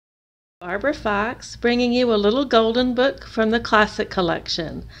Barbara Fox bringing you a little golden book from the classic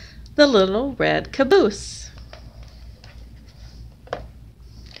collection, The Little Red Caboose.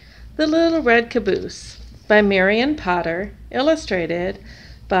 The Little Red Caboose by Marian Potter, illustrated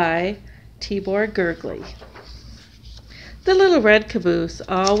by Tibor Gergely. The little red caboose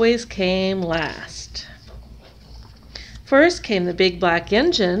always came last. First came the big black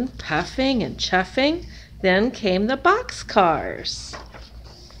engine, puffing and chuffing. Then came the box cars.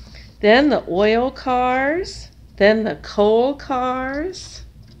 Then the oil cars, then the coal cars,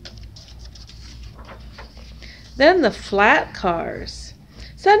 then the flat cars.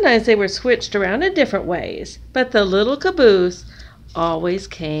 Sometimes they were switched around in different ways, but the little caboose always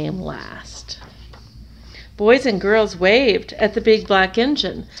came last. Boys and girls waved at the big black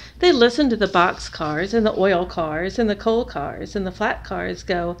engine. They listened to the box cars and the oil cars and the coal cars and the flat cars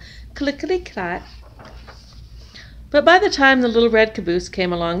go clickety-clack. But by the time the little red caboose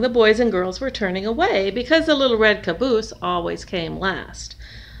came along, the boys and girls were turning away because the little red caboose always came last.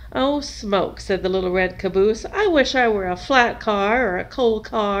 "Oh, smoke," said the little red caboose. "I wish I were a flat car or a coal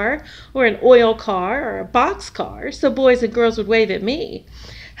car or an oil car or a box car so boys and girls would wave at me.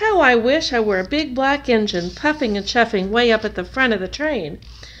 How I wish I were a big black engine puffing and chuffing way up at the front of the train.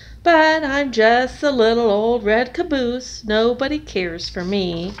 But I'm just a little old red caboose. Nobody cares for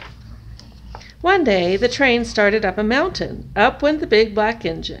me." One day the train started up a mountain. Up went the big black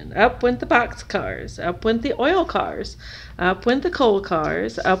engine. Up went the box cars. Up went the oil cars. Up went the coal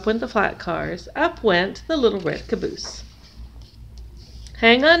cars. Up went the flat cars. Up went the little red caboose.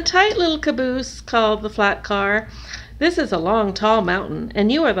 "Hang on tight, little caboose," called the flat car. "This is a long, tall mountain,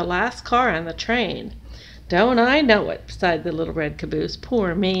 and you are the last car on the train." "Don't I know it," sighed the little red caboose.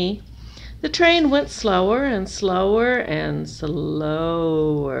 "Poor me." The train went slower and slower and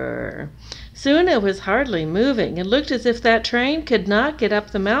slower. Soon it was hardly moving. It looked as if that train could not get up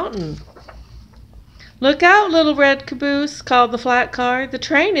the mountain. "Look out, little red caboose," called the flat car. "The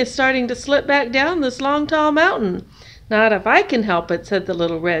train is starting to slip back down this long, tall mountain." "Not if I can help it," said the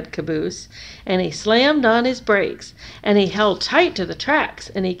little red caboose. And he slammed on his brakes, and he held tight to the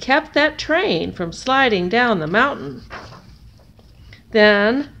tracks, and he kept that train from sliding down the mountain.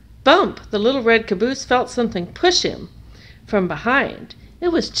 Then, bump, the little red caboose felt something push him from behind.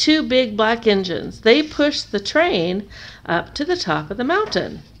 It was two big black engines. They pushed the train up to the top of the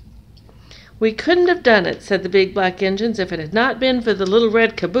mountain. "We couldn't have done it," said the big black engines, "if it had not been for the little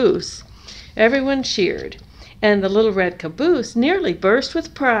red caboose." Everyone cheered, and the little red caboose nearly burst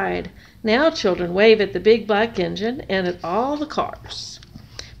with pride. Now children wave at the big black engine and at all the cars.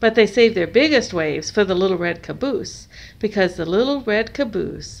 But they saved their biggest waves for the little red caboose, because the little red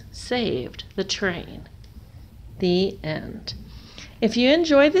caboose saved the train. The end. If you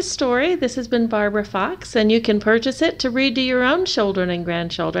enjoyed this story, this has been Barbara Fox, and you can purchase it to read to your own children and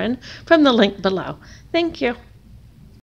grandchildren from the link below. Thank you.